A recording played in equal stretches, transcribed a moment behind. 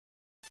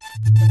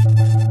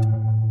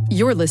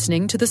You're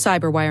listening to the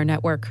Cyberwire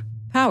Network,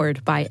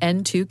 powered by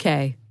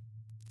N2K.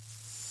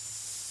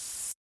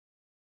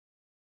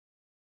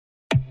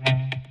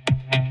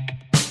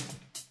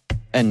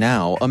 And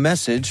now, a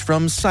message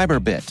from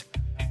Cyberbit.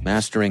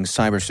 Mastering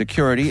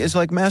cybersecurity is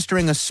like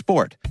mastering a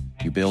sport.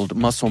 You build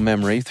muscle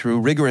memory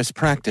through rigorous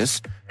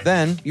practice,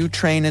 then you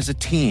train as a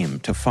team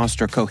to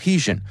foster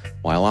cohesion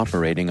while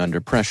operating under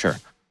pressure.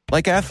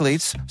 Like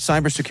athletes,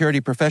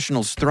 cybersecurity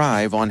professionals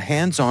thrive on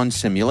hands-on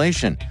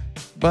simulation.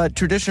 But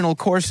traditional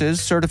courses,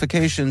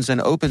 certifications,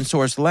 and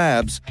open-source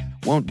labs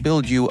won't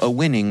build you a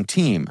winning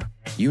team.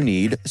 You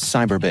need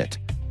Cyberbit.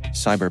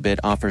 Cyberbit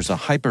offers a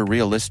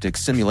hyper-realistic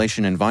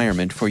simulation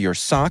environment for your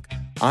SOC,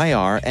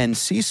 IR, and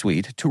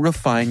C-suite to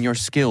refine your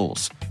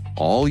skills,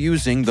 all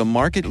using the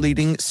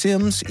market-leading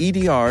SIMs,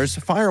 EDRs,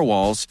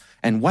 firewalls,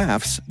 and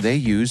WAFs they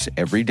use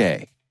every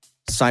day.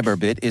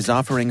 Cyberbit is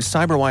offering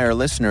Cyberwire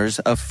listeners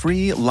a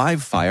free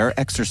live-fire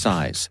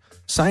exercise.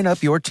 Sign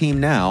up your team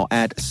now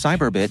at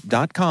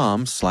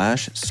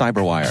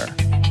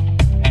cyberbit.com/cyberwire.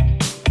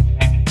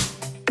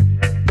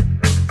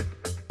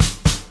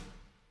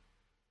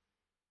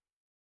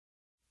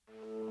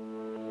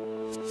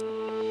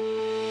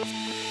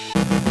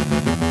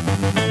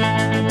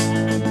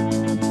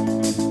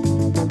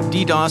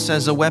 DDoS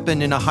as a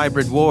weapon in a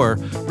hybrid war,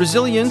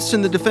 resilience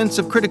in the defense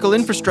of critical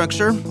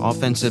infrastructure,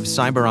 offensive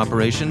cyber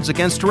operations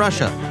against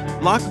Russia.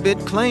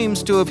 Lockbit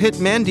claims to have hit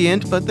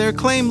Mandiant, but their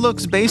claim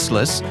looks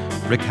baseless.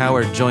 Rick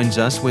Howard joins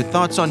us with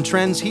thoughts on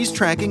trends he's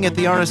tracking at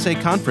the RSA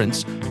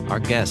conference. Our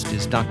guest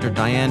is Dr.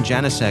 Diane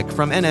Janicek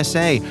from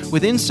NSA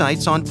with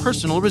insights on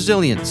personal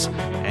resilience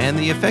and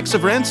the effects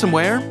of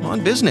ransomware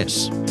on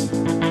business.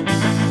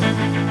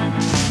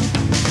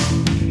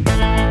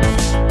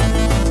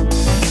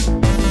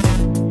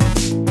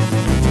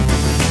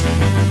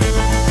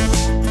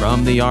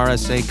 From the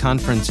RSA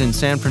conference in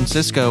San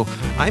Francisco,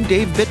 I'm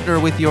Dave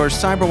Bittner with your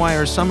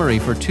Cyberwire summary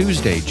for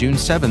Tuesday, June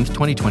 7th,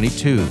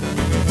 2022.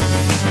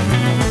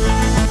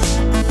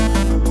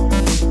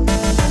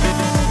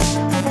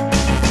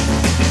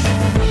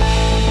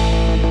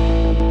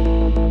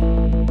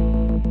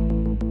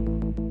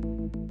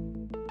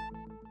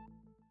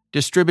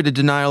 Distributed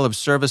denial of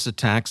service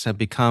attacks have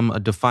become a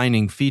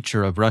defining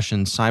feature of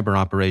Russian cyber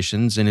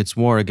operations in its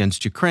war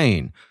against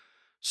Ukraine.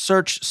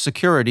 Search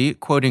Security,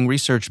 quoting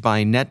research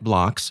by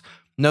NetBlocks,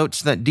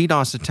 notes that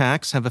DDoS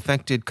attacks have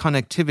affected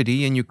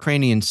connectivity in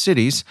Ukrainian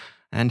cities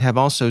and have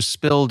also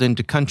spilled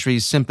into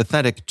countries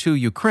sympathetic to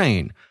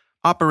Ukraine.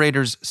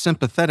 Operators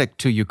sympathetic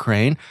to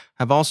Ukraine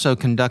have also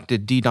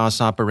conducted DDoS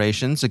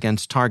operations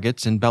against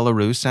targets in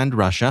Belarus and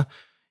Russia.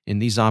 In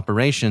these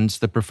operations,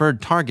 the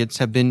preferred targets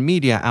have been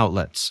media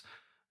outlets.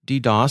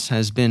 DDoS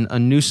has been a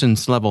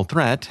nuisance-level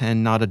threat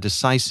and not a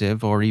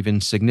decisive or even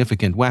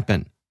significant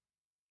weapon.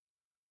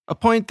 A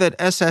point that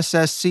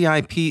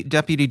SSS-CIP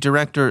Deputy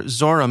Director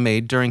Zora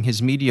made during his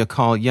media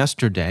call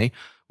yesterday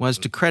was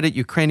to credit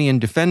Ukrainian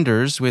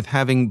defenders with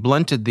having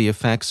blunted the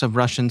effects of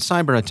Russian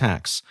cyber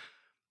attacks.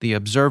 The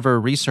Observer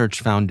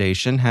Research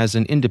Foundation has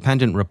an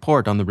independent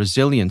report on the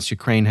resilience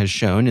Ukraine has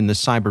shown in the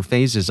cyber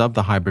phases of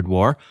the hybrid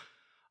war.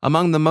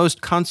 Among the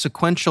most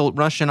consequential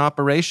Russian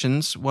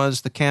operations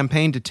was the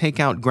campaign to take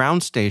out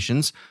ground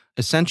stations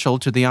essential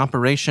to the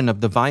operation of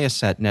the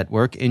Viasat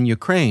network in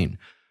Ukraine.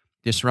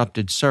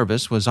 Disrupted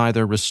service was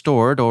either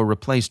restored or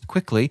replaced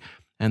quickly,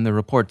 and the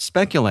report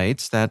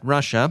speculates that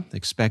Russia,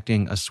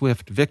 expecting a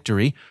swift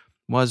victory,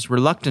 was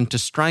reluctant to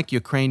strike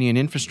Ukrainian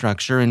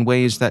infrastructure in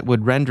ways that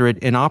would render it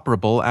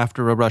inoperable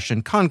after a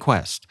Russian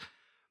conquest.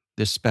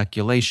 This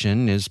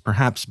speculation is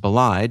perhaps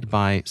belied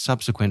by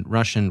subsequent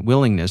Russian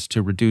willingness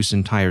to reduce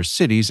entire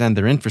cities and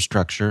their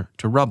infrastructure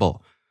to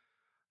rubble.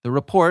 The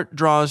report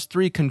draws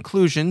three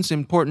conclusions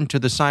important to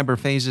the cyber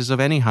phases of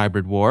any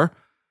hybrid war.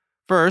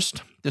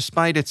 First,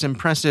 despite its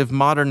impressive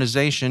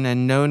modernization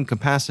and known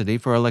capacity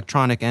for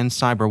electronic and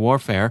cyber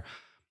warfare,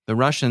 the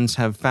Russians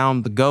have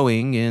found the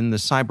going in the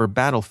cyber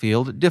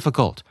battlefield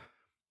difficult.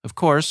 Of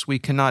course, we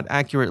cannot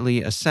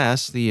accurately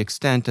assess the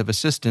extent of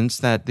assistance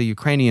that the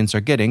Ukrainians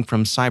are getting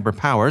from cyber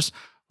powers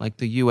like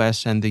the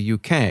US and the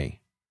UK.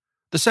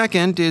 The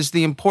second is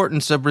the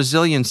importance of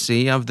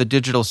resiliency of the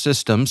digital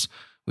systems,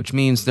 which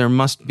means there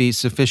must be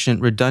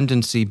sufficient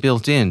redundancy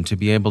built in to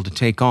be able to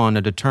take on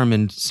a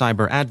determined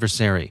cyber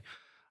adversary.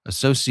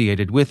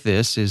 Associated with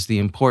this is the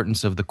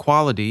importance of the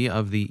quality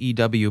of the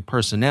EW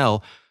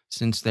personnel,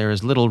 since there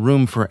is little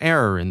room for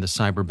error in the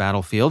cyber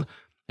battlefield,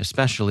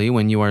 especially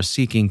when you are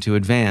seeking to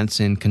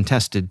advance in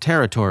contested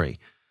territory.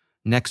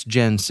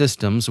 Next-gen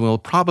systems will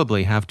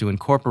probably have to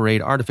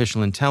incorporate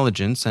artificial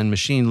intelligence and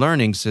machine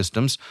learning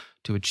systems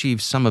to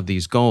achieve some of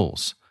these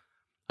goals.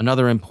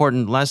 Another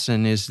important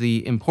lesson is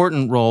the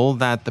important role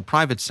that the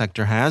private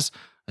sector has,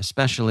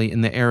 especially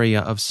in the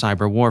area of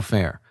cyber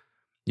warfare.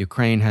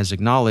 Ukraine has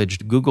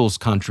acknowledged Google's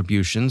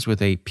contributions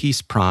with a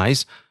Peace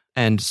Prize,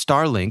 and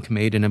Starlink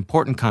made an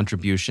important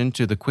contribution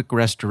to the quick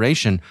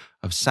restoration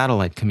of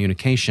satellite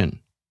communication.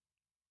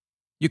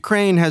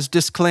 Ukraine has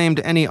disclaimed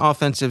any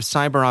offensive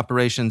cyber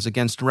operations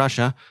against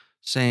Russia,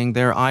 saying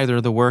they're either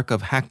the work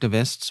of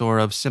hacktivists or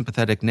of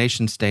sympathetic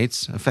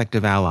nation-states,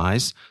 effective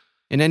allies.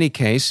 In any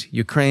case,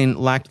 Ukraine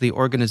lacked the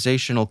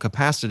organizational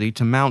capacity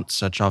to mount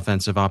such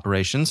offensive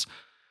operations.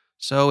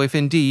 So if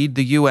indeed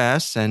the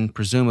U.S. and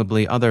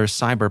presumably other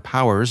cyber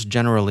powers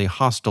generally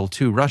hostile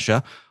to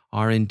Russia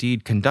are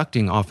indeed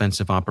conducting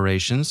offensive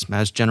operations,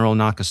 as General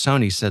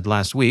Nakasone said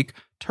last week,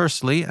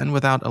 tersely and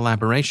without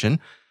elaboration,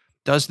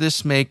 does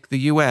this make the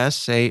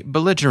U.S. a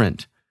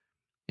belligerent?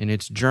 In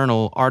its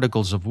journal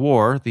Articles of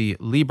War, the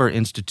Lieber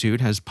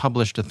Institute has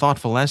published a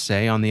thoughtful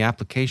essay on the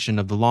application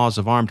of the laws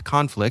of armed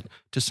conflict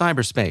to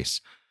cyberspace.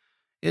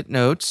 It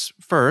notes,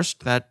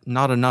 first, that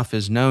not enough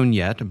is known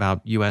yet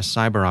about U.S.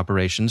 cyber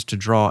operations to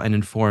draw an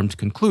informed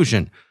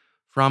conclusion.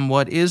 From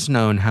what is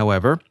known,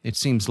 however, it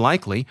seems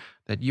likely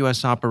that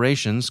U.S.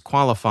 operations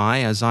qualify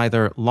as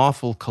either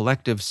lawful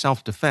collective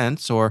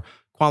self-defense or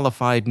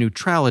qualified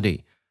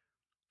neutrality.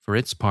 For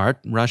its part,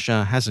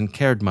 Russia hasn't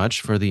cared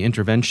much for the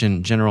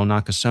intervention General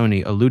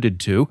Nakasone alluded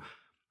to.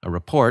 A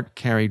report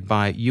carried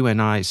by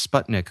UNI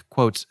Sputnik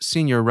quotes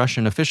senior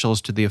Russian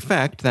officials to the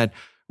effect that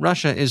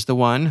Russia is the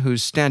one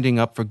who's standing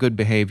up for good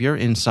behavior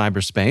in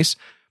cyberspace,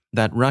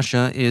 that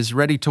Russia is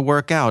ready to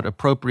work out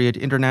appropriate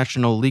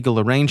international legal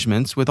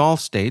arrangements with all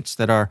states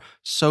that are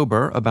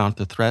sober about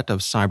the threat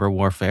of cyber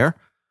warfare.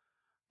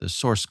 The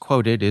source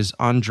quoted is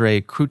Andrei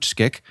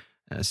Krutskik,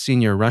 a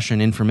senior Russian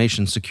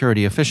information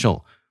security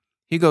official.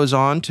 He goes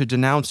on to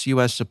denounce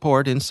U.S.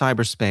 support in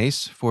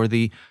cyberspace for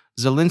the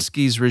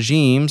Zelensky's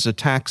regime's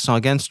attacks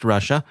against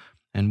Russia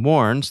and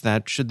warns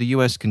that should the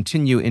U.S.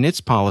 continue in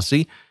its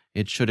policy,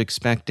 it should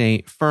expect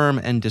a firm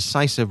and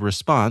decisive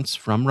response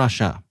from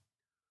Russia.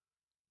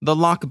 The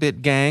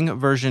Lockbit Gang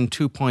version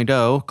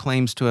 2.0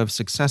 claims to have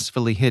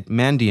successfully hit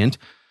Mandiant,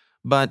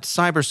 but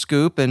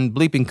Cyberscoop and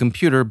Bleeping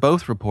Computer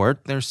both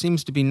report there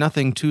seems to be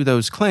nothing to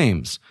those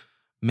claims.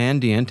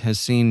 Mandiant has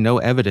seen no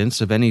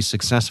evidence of any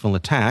successful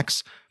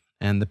attacks,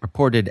 and the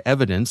purported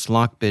evidence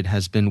Lockbit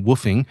has been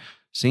woofing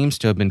seems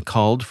to have been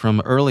culled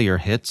from earlier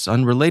hits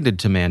unrelated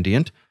to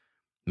Mandiant.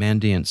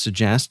 Mandiant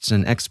suggests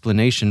an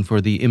explanation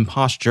for the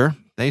imposture.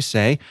 They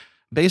say,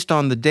 based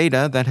on the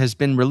data that has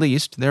been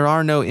released, there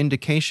are no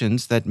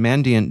indications that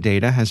Mandiant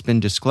data has been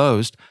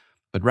disclosed,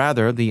 but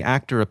rather the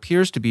actor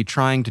appears to be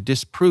trying to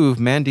disprove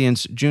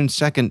Mandiant's June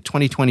 2,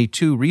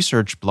 2022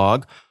 research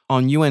blog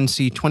on UNC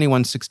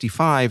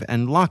 2165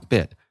 and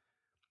Lockbit.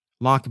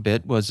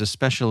 Lockbit was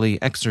especially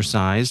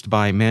exercised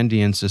by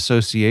Mandiant's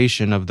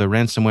association of the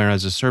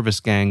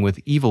ransomware-as-a-service gang with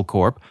Evil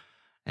Corp,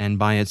 and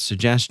by its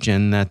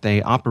suggestion that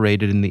they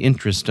operated in the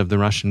interest of the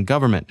Russian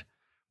government.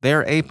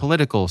 They're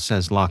apolitical,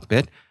 says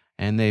Lockbit,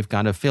 and they've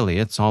got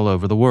affiliates all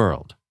over the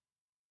world.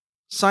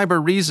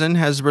 Cybereason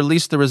has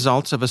released the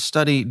results of a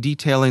study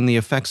detailing the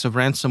effects of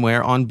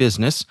ransomware on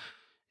business.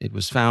 It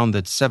was found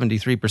that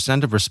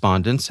 73% of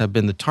respondents have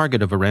been the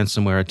target of a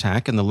ransomware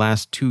attack in the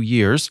last 2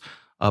 years,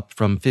 up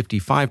from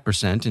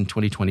 55% in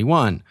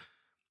 2021.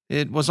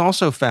 It was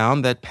also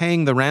found that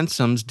paying the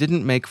ransoms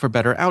didn't make for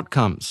better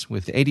outcomes,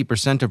 with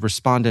 80% of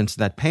respondents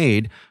that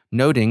paid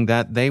noting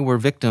that they were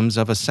victims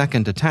of a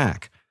second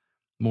attack.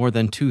 More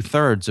than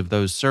 2/3 of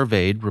those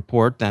surveyed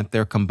report that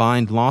their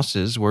combined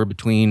losses were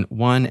between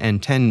 $1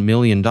 and $10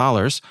 million,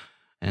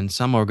 and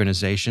some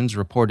organizations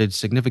reported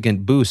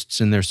significant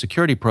boosts in their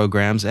security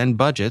programs and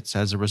budgets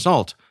as a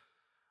result.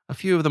 A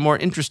few of the more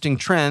interesting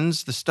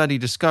trends the study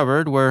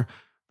discovered were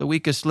the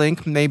weakest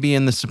link may be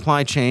in the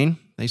supply chain.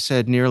 They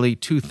said nearly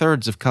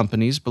 2/3 of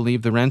companies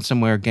believe the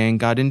ransomware gang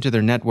got into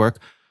their network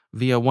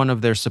via one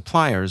of their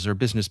suppliers or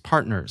business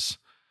partners.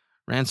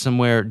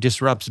 Ransomware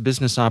disrupts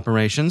business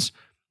operations.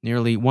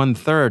 Nearly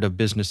 1/3 of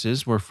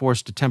businesses were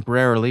forced to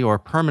temporarily or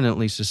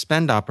permanently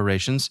suspend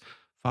operations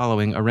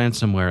following a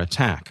ransomware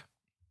attack.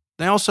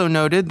 They also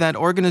noted that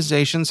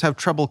organizations have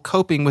trouble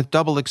coping with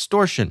double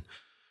extortion.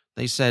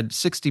 They said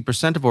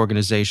 60% of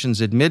organizations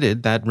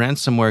admitted that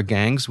ransomware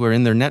gangs were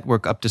in their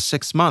network up to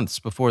 6 months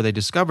before they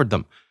discovered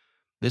them.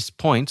 This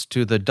points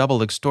to the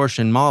double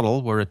extortion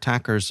model where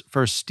attackers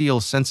first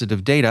steal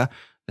sensitive data,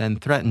 then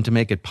threaten to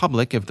make it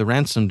public if the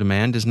ransom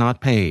demand is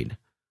not paid.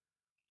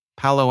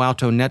 Palo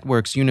Alto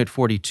Networks Unit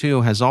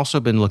 42 has also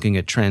been looking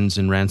at trends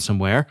in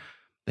ransomware.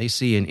 They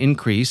see an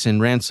increase in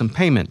ransom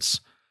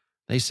payments.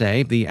 They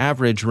say the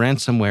average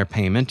ransomware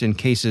payment in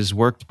cases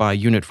worked by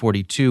Unit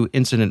 42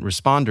 incident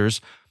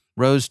responders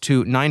rose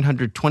to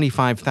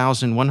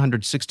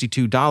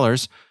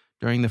 $925,162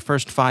 during the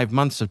first 5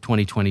 months of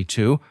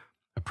 2022,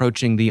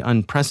 approaching the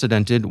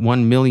unprecedented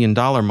 $1 million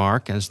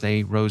mark as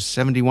they rose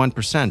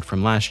 71%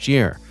 from last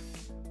year.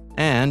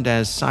 And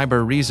as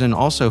Cybereason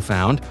also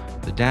found,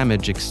 the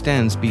damage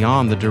extends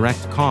beyond the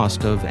direct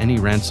cost of any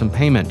ransom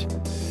payment.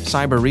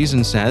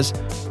 Cybereason says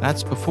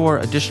that's before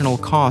additional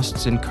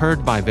costs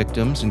incurred by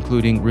victims,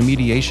 including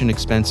remediation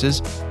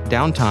expenses,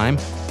 downtime,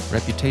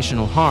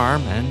 reputational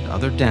harm, and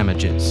other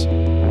damages.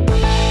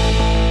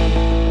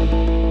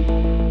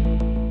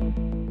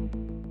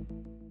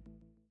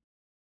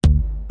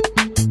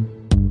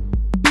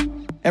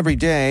 Every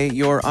day,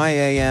 your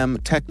IAM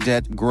tech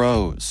debt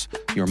grows.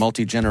 Your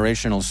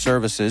multi-generational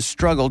services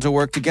struggle to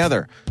work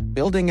together.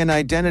 Building an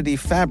identity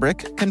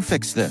fabric can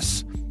fix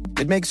this.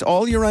 It makes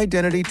all your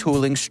identity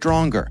tooling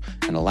stronger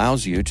and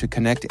allows you to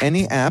connect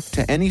any app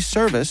to any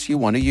service you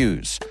want to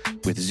use,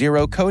 with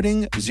zero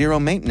coding, zero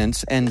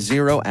maintenance, and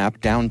zero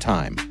app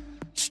downtime.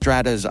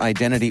 Strata's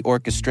identity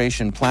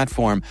orchestration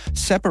platform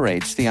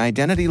separates the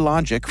identity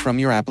logic from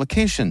your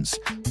applications,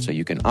 so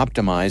you can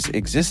optimize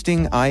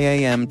existing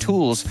IAM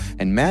tools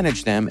and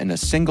manage them in a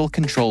single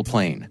control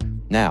plane.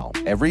 Now,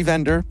 every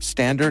vendor,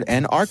 standard,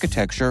 and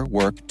architecture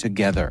work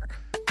together.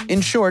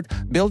 In short,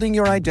 building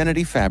your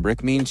identity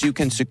fabric means you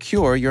can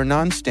secure your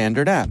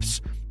non-standard apps,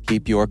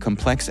 keep your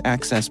complex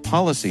access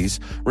policies,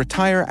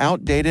 retire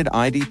outdated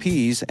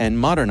IDPs, and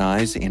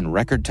modernize in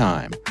record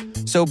time.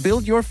 So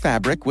build your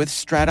fabric with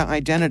Strata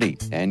Identity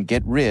and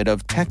get rid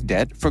of tech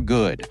debt for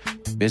good.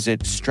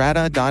 Visit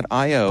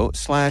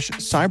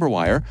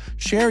strata.io/cyberwire,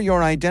 share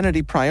your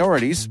identity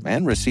priorities,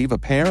 and receive a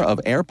pair of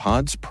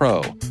AirPods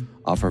Pro.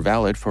 Offer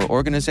valid for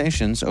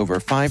organizations over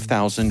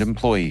 5,000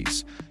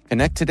 employees.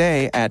 Connect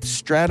today at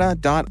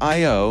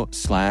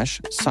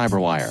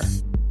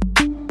strata.io/cyberwire.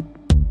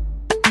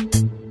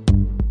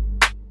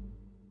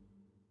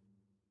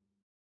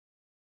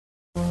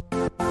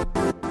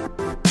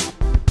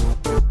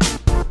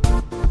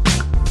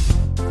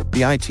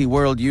 The IT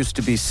world used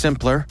to be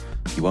simpler.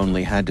 You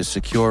only had to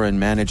secure and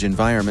manage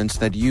environments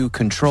that you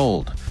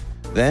controlled.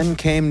 Then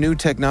came new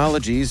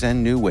technologies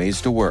and new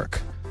ways to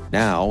work.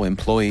 Now,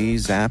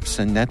 employees, apps,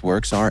 and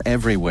networks are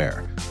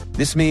everywhere.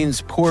 This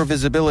means poor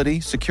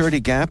visibility, security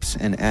gaps,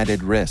 and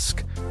added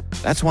risk.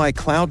 That's why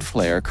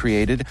Cloudflare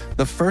created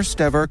the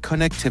first-ever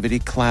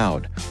connectivity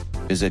cloud.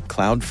 Visit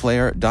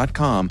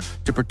cloudflare.com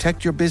to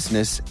protect your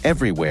business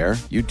everywhere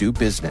you do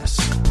business.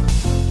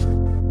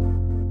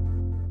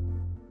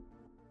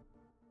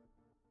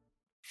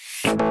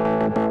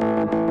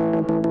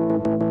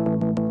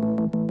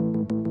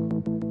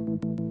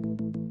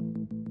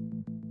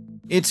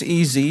 It's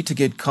easy to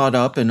get caught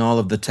up in all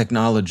of the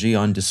technology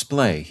on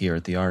display here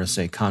at the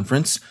RSA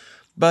Conference,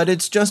 but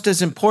it's just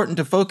as important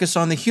to focus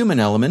on the human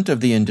element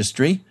of the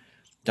industry.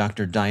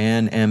 Dr.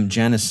 Diane M.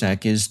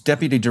 Janicek is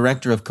Deputy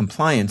Director of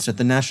Compliance at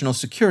the National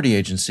Security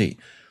Agency.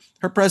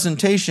 Her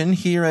presentation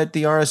here at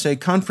the RSA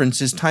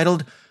Conference is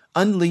titled,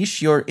 Unleash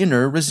Your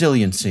Inner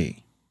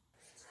Resiliency.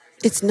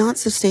 It's not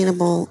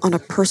sustainable on a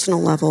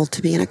personal level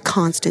to be in a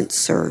constant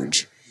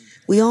surge.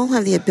 We all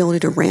have the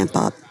ability to ramp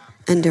up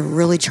and to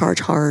really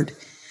charge hard.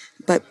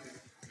 But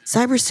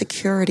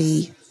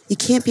cybersecurity, you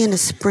can't be in a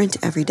sprint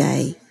every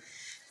day.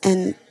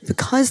 And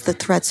because the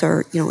threats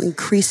are,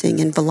 increasing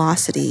in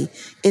velocity,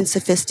 in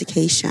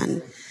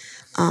sophistication,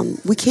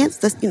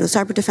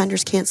 cyber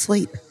defenders can't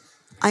sleep.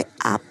 I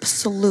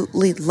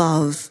absolutely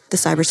love the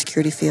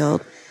cybersecurity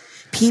field.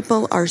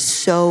 People are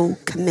so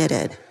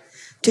committed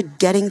to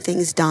getting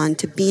things done,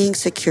 to being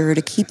secure,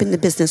 to keeping the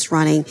business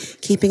running,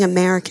 keeping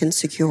Americans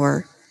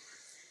secure.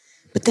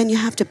 But then you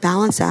have to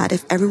balance that.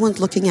 If everyone's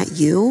looking at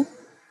you,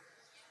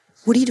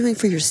 what are you doing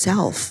for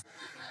yourself?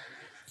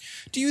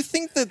 Do you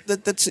think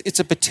that it's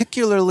a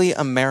particularly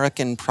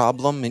American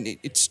problem? And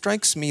it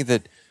strikes me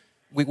that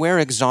we wear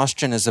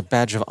exhaustion as a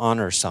badge of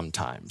honor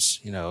sometimes.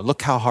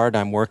 Look how hard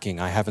I'm working.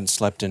 I haven't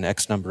slept in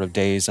X number of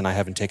days, and I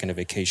haven't taken a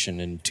vacation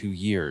in 2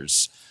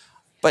 years.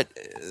 But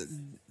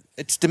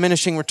it's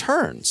diminishing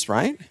returns,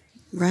 right?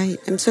 Right.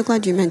 I'm so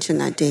glad you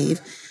mentioned that,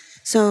 Dave.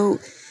 So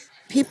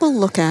people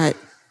look at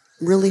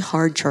really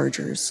hard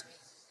chargers,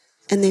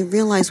 and they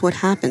realize what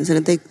happens.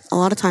 And a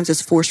lot of times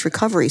it's forced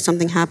recovery.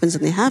 Something happens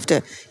and they have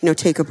to,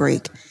 take a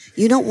break.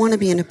 You don't want to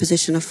be in a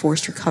position of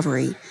forced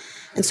recovery.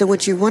 And so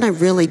what you want to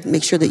really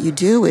make sure that you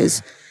do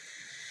is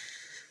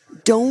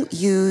don't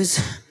use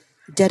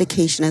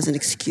dedication as an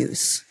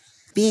excuse.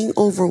 Being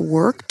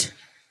overworked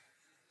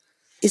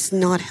is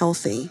not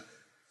healthy.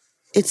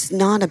 It's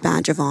not a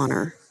badge of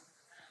honor.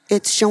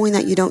 It's showing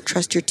that you don't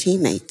trust your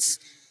teammates.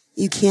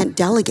 You can't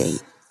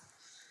delegate.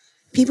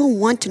 People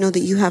want to know that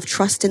you have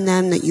trust in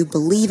them, that you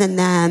believe in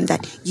them,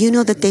 that you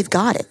know that they've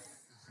got it.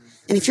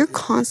 And if you're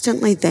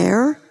constantly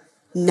there,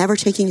 never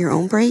taking your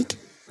own break,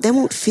 they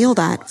won't feel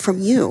that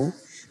from you,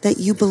 that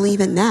you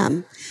believe in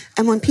them.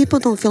 And when people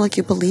don't feel like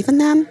you believe in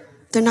them,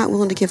 they're not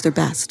willing to give their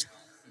best.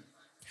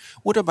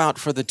 What about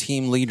for the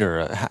team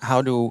leader?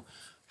 How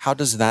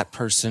does that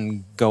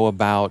person go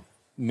about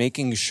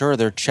making sure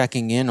they're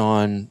checking in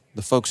on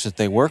the folks that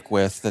they work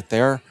with, that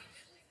they're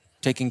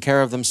taking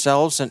care of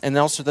themselves, and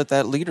also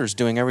that leader's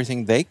doing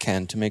everything they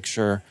can to make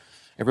sure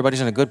everybody's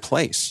in a good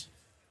place?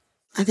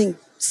 I think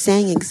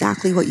saying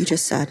exactly what you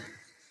just said.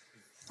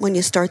 When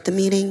you start the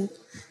meeting,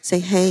 say,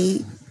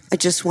 hey, I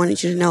just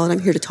wanted you to know that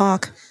I'm here to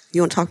talk. If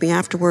you want to talk to me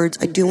afterwards,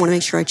 I do want to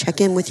make sure I check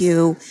in with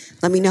you.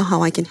 Let me know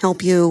how I can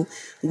help you.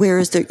 Where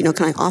is there, can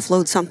I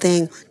offload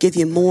something, give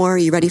you more? Are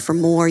you ready for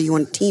more? You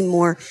want a team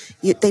more?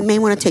 They may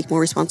want to take more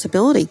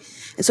responsibility.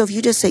 And so if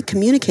you just say,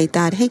 communicate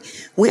that, hey,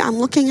 I'm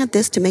looking at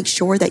this to make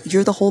sure that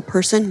you're the whole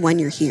person when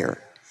you're here.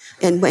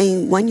 And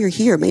when you're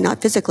here, may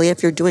not physically,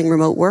 if you're doing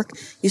remote work,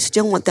 you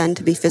still want them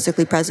to be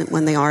physically present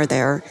when they are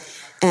there.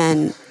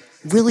 And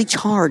really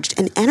charged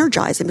and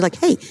energized and be like,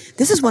 hey,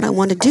 this is what I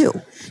want to do.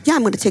 Yeah,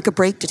 I'm going to take a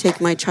break to take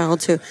my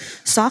child to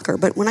soccer,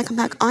 but when I come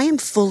back, I am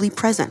fully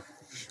present.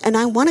 And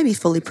I want to be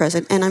fully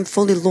present, and I'm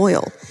fully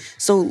loyal.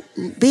 So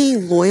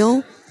being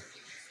loyal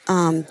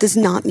does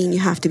not mean you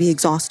have to be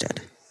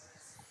exhausted.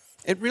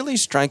 It really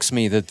strikes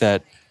me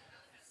that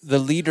the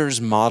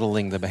leaders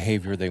modeling the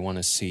behavior they want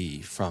to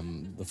see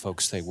from the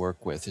folks they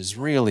work with is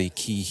really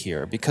key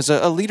here, because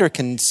a leader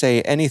can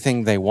say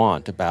anything they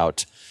want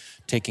about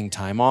taking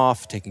time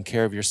off, taking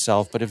care of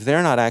yourself, but if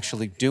they're not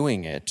actually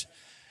doing it,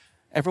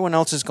 everyone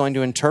else is going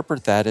to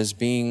interpret that as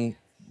being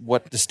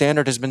what the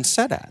standard has been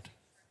set at.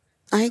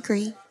 I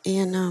agree.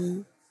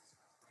 And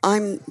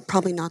I'm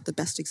probably not the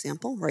best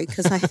example, right?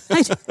 Because I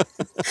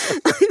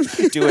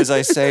do as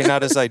I say,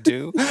 not as I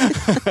do.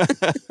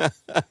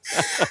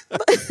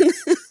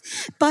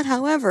 But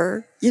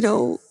however,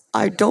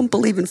 I don't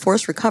believe in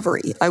forced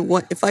recovery.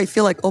 If I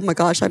feel like, oh my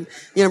gosh, I'm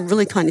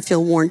really kind of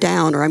feel worn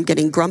down, or I'm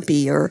getting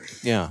grumpy, or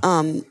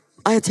I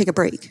have to take a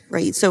break,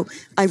 right? So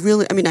I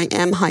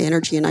am high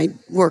energy and I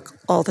work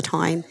all the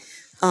time,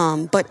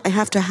 but I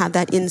have to have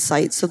that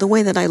insight. So the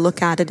way that I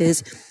look at it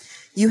is,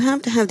 you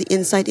have to have the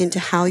insight into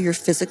how you're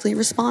physically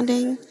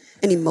responding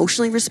and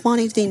emotionally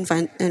responding to the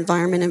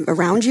environment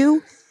around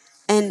you,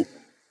 and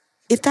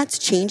if that's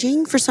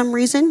changing for some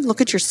reason,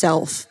 look at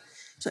yourself.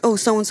 So,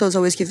 so-and-so is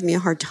always giving me a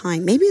hard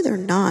time. Maybe they're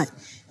not.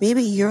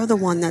 Maybe you're the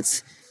one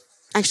that's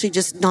actually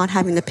just not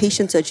having the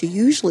patience that you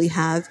usually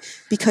have,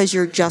 because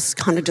you're just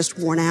kind of just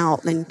worn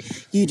out and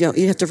you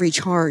have to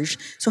recharge.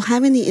 So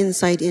having the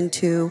insight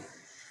into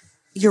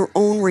your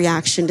own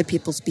reaction to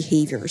people's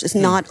behaviors is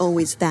not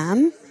always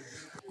them.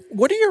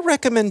 What are your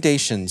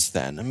recommendations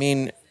then? I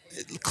mean,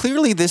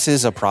 clearly this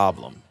is a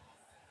problem.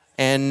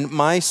 And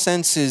my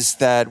sense is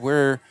that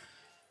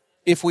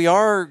if we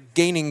are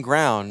gaining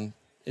ground,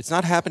 it's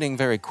not happening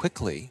very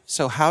quickly.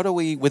 So how do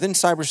we, within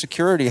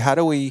cybersecurity, how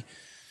do we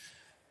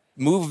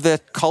move the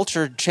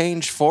culture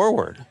change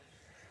forward?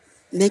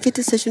 Make a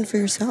decision for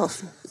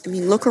yourself. I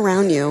mean, look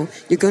around you.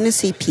 You're going to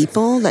see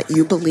people that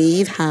you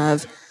believe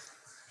have,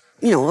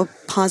 a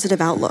positive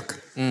outlook.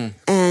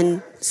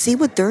 And see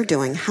what they're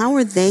doing. How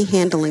are they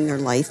handling their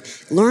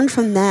life? Learn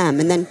from them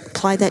and then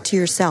apply that to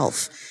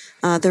yourself.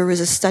 There was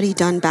a study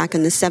done back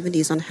in the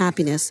 70s on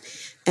happiness,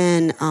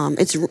 and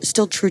it's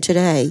still true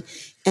today.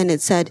 And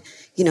it said,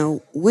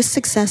 with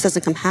success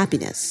doesn't come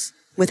happiness.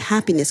 With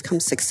happiness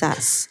comes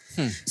success.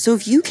 So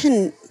if you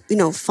can,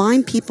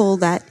 find people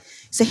that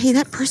say, hey,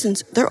 that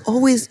person's, they're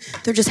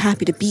just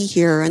happy to be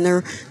here, and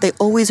they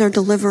always are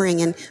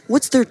delivering. And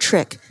what's their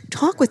trick?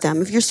 Talk with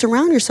them. If you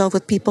surround yourself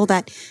with people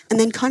and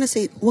then kind of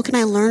say, what can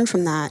I learn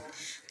from that?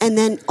 And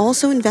then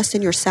also invest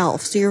in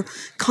yourself. So you're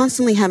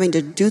constantly having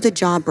to do the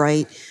job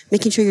right,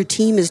 making sure your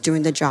team is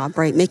doing the job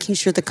right, making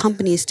sure the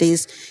company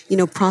stays,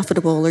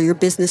 profitable, or your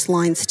business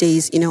line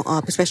stays,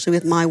 up, especially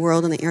with my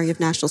world in the area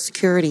of national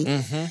security.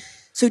 Mm-hmm.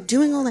 So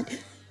doing all that,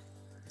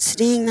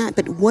 staying that,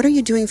 but what are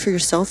you doing for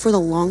yourself for the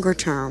longer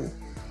term,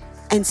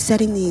 and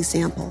setting the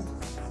example?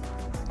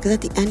 Because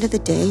at the end of the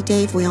day,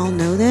 Dave, we all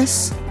know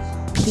this,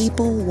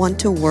 people want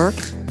to work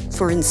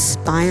for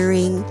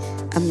inspiring,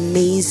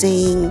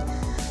 amazing,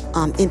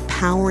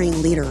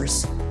 empowering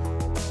leaders.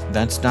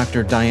 That's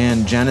Dr.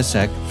 Diane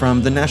Janicek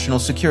from the National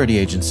Security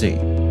Agency.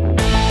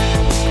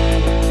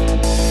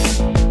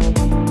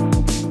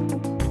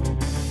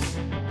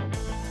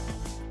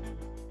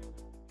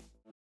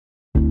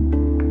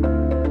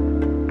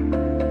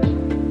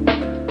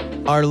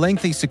 Are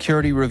lengthy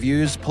security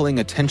reviews pulling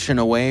attention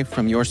away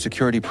from your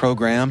security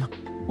program?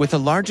 With the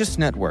largest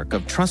network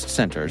of trust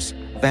centers,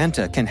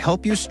 Vanta can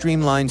help you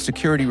streamline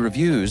security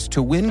reviews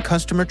to win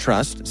customer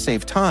trust,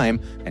 save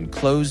time, and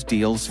close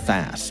deals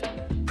fast.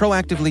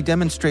 Proactively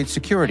demonstrate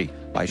security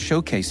by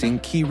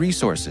showcasing key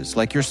resources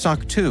like your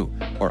SOC 2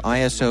 or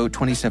ISO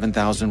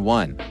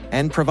 27001,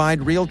 and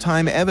provide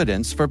real-time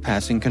evidence for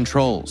passing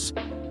controls.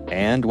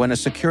 And when a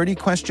security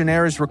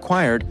questionnaire is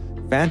required,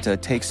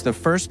 Vanta takes the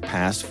first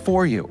pass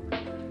for you.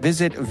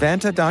 Visit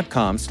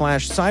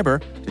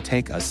vanta.com/cyber to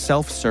take a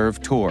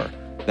self-serve tour.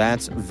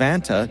 That's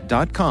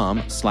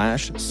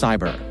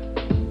vanta.com/cyber.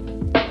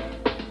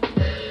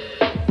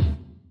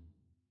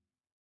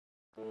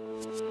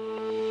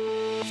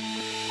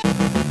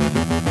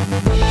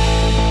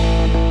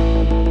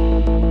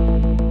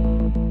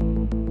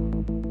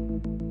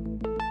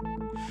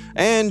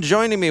 And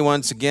joining me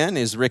once again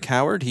is Rick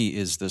Howard. He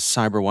is the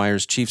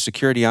CyberWire's Chief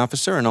Security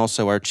Officer and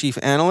also our Chief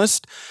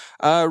Analyst.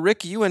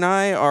 Rick, you and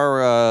I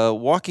are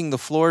walking the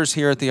floors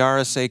here at the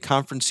RSA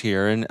conference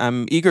here, and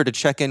I'm eager to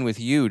check in with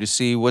you to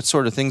see what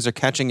sort of things are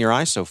catching your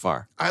eye so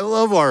far. I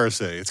love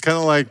RSA. It's kind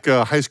of like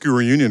a high school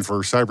reunion for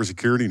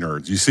cybersecurity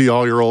nerds. You see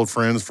all your old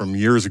friends from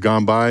years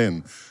gone by,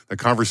 and the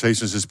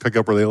conversations just pick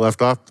up where they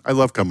left off. I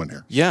love coming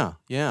here. Yeah.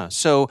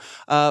 So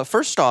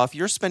first off,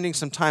 you're spending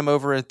some time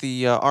over at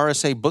the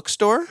RSA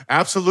bookstore?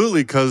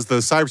 Absolutely, because the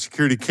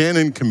Cybersecurity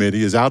Canon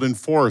Committee is out in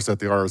force at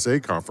the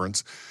RSA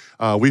conference.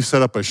 we've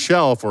set up a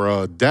shelf or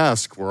a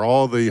desk where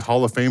all the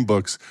Hall of Fame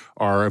books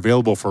are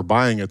available for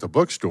buying at the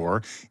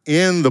bookstore.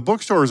 And the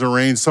bookstore has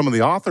arranged some of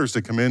the authors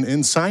to come in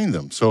and sign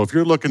them. So if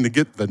you're looking to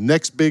get the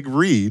next big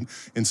read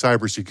in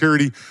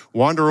cybersecurity,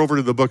 wander over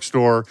to the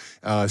bookstore,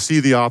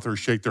 see the authors,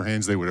 shake their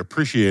hands. They would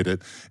appreciate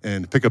it,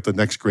 and pick up the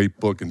next great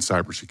book in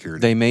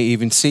cybersecurity. They may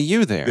even see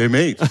you there. They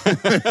may,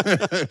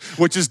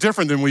 which is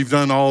different than we've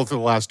done all for the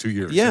last 2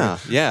 years. Yeah,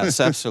 yes,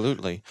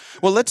 absolutely.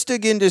 Well, let's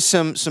dig into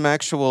some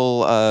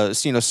actual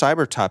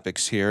cyber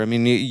topics here. I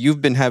mean,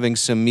 you've been having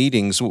some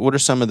meetings. What are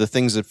some of the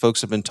things that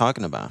folks have been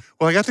talking about?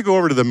 Well, I got to go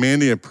over to the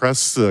Mandiant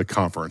Press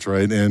conference,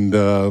 right? And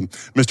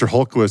Mr.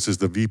 Holquist is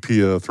the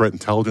VP of Threat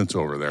Intelligence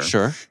over there.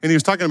 Sure. And he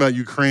was talking about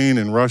Ukraine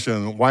and Russia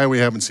and why we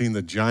haven't seen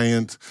the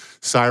giant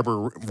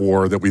cyber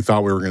war that we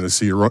thought we were going to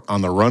see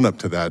on the run-up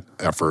to that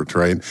effort,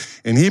 right?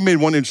 And he made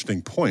one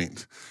interesting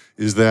point,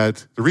 is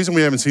that the reason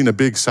we haven't seen a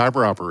big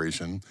cyber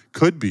operation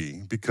could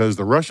be because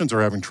the Russians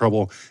are having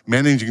trouble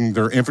managing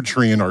their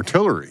infantry and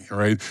artillery,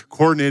 right?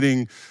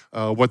 Coordinating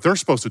what they're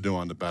supposed to do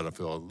on the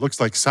battlefield. It looks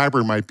like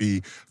cyber might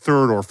be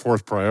third or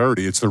fourth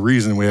priority. It's the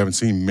reason we haven't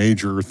seen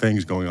major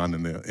things going on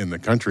in the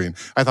country. And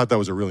I thought that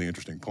was a really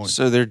interesting point.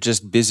 So they're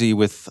just busy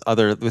with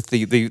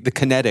the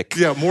kinetic.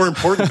 Yeah, more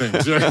important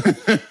things.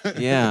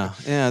 Yeah,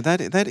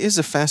 that is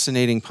a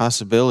fascinating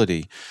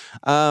possibility.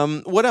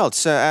 What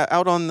else?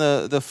 Out on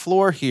the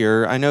floor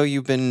here, I know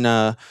you've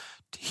been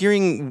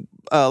hearing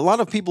a lot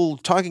of people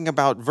talking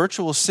about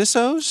virtual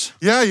CISOs.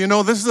 Yeah,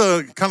 this is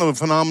a kind of a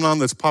phenomenon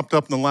that's popped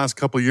up in the last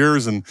couple of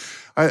years, and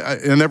I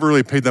never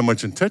really paid that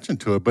much attention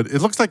to it, but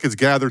it looks like it's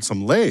gathered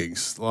some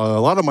legs. A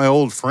lot of my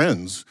old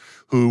friends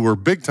who were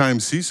big-time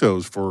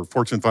CISOs for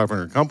Fortune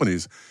 500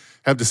 companies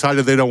have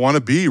decided they don't want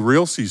to be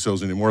real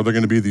CISOs anymore. They're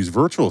going to be these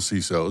virtual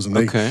CISOs. And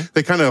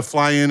they kind of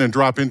fly in and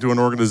drop into an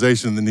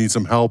organization that needs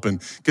some help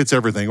and gets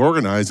everything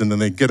organized, and then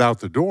they get out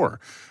the door.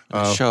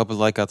 Show up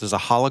like there's a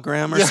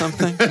hologram or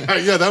something?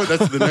 Yeah,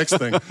 that's the next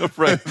thing.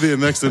 Right. The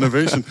next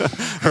innovation.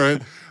 All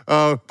right.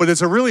 But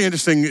it's a really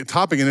interesting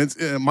topic, and it's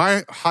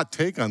my hot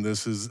take on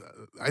this is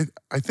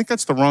I think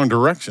that's the wrong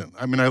direction.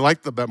 I mean, I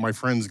like that my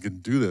friends can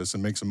do this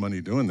and make some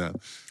money doing that.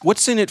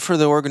 What's in it for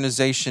the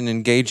organization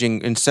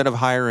engaging, instead of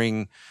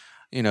hiring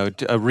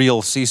a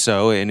real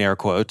CISO, in air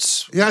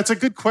quotes? Yeah, it's a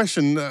good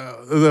question.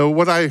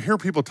 What I hear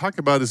people talk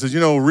about is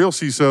real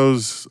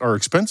CISOs are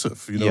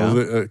expensive,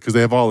 because they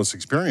have all this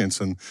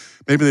experience, and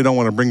maybe they don't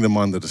want to bring them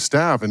onto the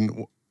staff,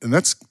 and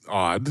that's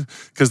odd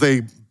because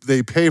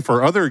they pay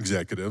for other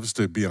executives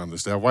to be on the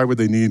staff. Why would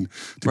they need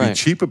to be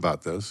cheap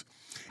about this?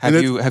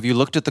 Have you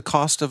looked at the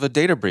cost of a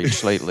data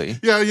breach lately?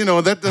 Yeah,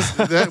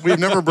 that we've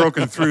never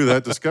broken through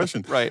that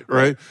discussion. Right.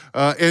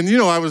 And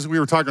we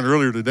were talking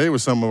earlier today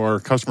with some of our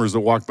customers that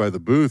walked by the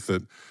booth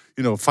that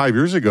 5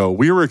 years ago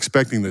we were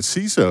expecting that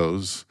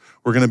CISOs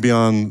were going to be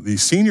on the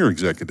senior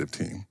executive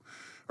team.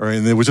 Right,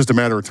 and it was just a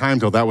matter of time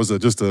till that was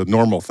just a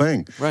normal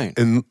thing. Right.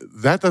 And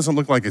that doesn't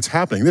look like it's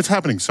happening. It's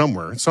happening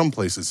somewhere. In some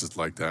places it's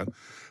like that.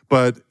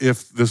 But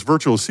if this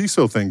virtual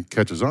CISO thing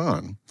catches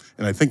on,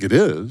 and I think it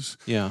is,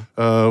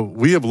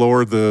 we have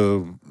lowered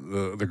the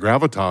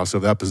gravitas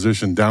of that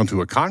position down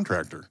to a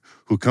contractor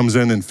who comes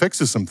in and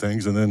fixes some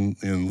things and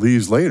then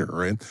leaves later,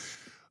 right?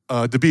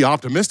 To be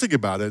optimistic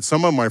about it,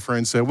 some of my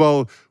friends said,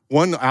 well,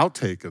 one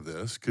outtake of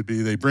this could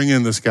be they bring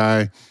in this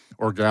guy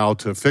or gal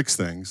to fix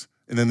things,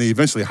 and then they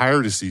eventually hire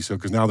a CISO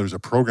because now there's a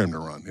program to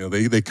run.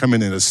 They come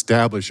in and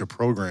establish a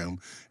program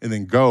and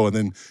then go, and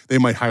then they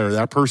might hire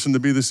that person to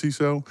be the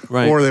CISO,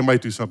 or they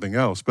might do something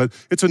else. But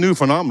it's a new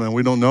phenomenon.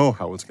 We don't know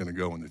how it's going to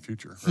go in the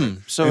future. Right?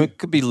 So it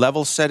could be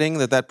level setting,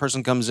 that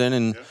person comes in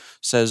and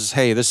says,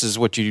 hey, this is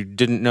what you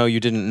didn't know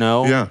you didn't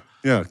know.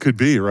 Yeah, it could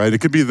be, right?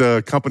 It could be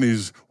the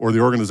company's or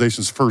the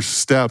organization's first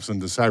steps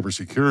into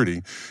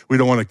cybersecurity. We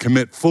don't want to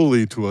commit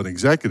fully to an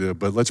executive,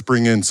 but let's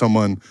bring in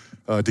someone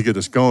to get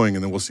us going,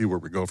 and then we'll see where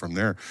we go from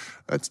there.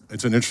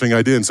 It's an interesting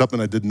idea and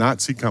something I did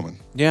not see coming.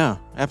 Yeah,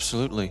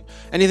 absolutely.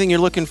 Anything you're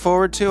looking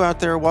forward to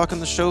out there walking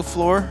the show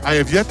floor? I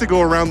have yet to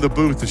go around the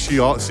booth to see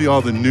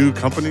all the new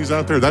companies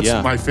out there. That's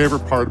my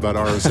favorite part about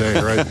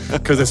RSA, right?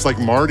 Because it's like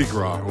Mardi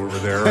Gras over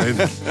there,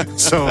 right?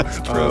 So,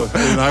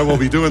 and I will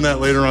be doing that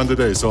later on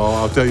today, so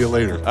I'll tell you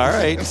later. All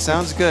right,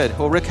 sounds good.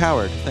 Well, Rick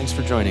Howard, thanks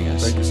for joining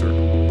us. Thank you,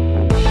 sir.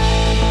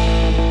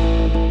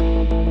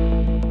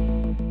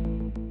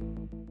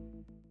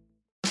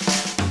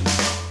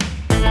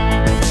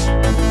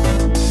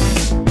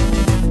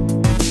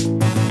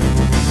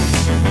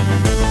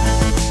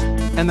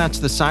 And that's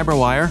the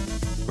Cyberwire.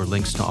 For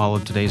links to all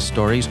of today's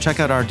stories, check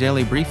out our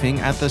daily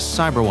briefing at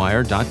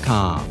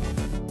thecyberwire.com.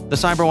 The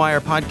Cyberwire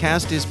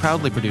podcast is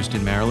proudly produced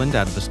in Maryland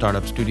out of the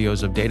startup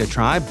studios of Data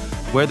Tribe,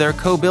 where they're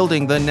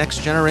co-building the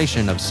next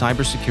generation of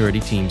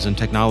cybersecurity teams and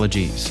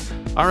technologies.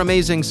 Our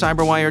amazing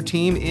Cyberwire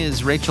team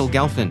is Rachel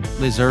Gelfin,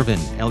 Liz Irvin,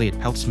 Elliot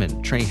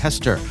Peltzman, Trey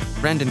Hester,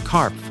 Brandon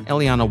Karpf,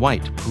 Eliana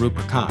White, Puru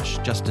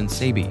Prakash, Justin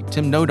Sabi,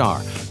 Tim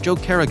Nodar, Joe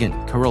Kerrigan,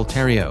 Carol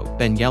Terrio,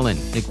 Ben Yellen,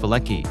 Nick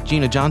Valecki,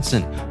 Gina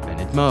Johnson,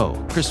 Bennett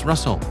Moe, Chris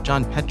Russell,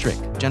 John Petrick,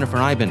 Jennifer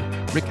Iben,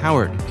 Rick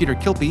Howard, Peter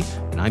Kilpie,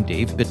 and I'm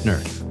Dave Bittner.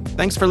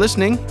 Thanks for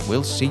listening.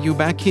 We'll see you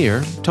back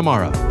here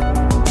tomorrow.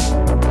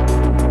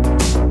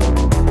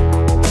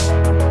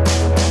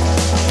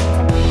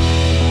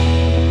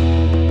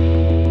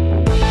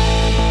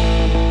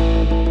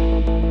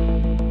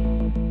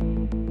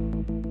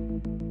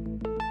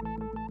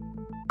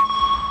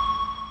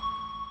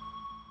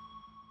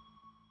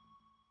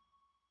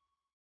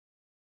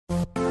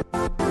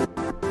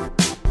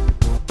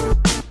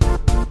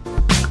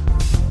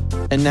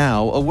 And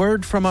now, a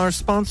word from our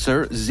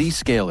sponsor,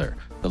 Zscaler,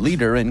 the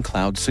leader in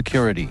cloud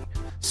security.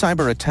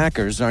 Cyber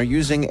attackers are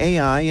using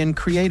AI in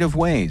creative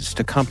ways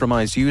to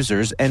compromise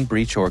users and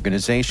breach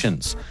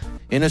organizations.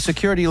 In a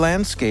security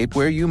landscape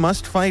where you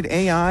must fight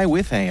AI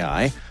with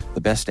AI,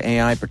 the best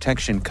AI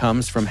protection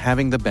comes from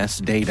having the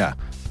best data.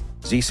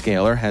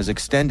 Zscaler has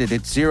extended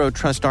its Zero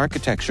Trust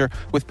architecture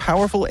with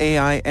powerful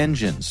AI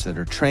engines that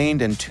are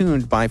trained and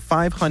tuned by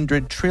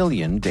 500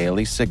 trillion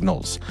daily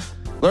signals.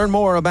 Learn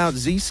more about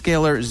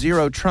Zscaler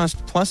Zero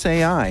Trust Plus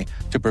AI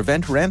to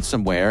prevent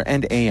ransomware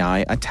and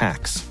AI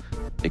attacks.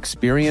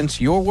 Experience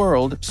your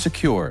world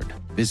secured.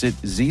 Visit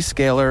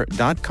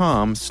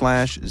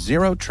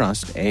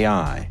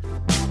zscaler.com/zerotrustai.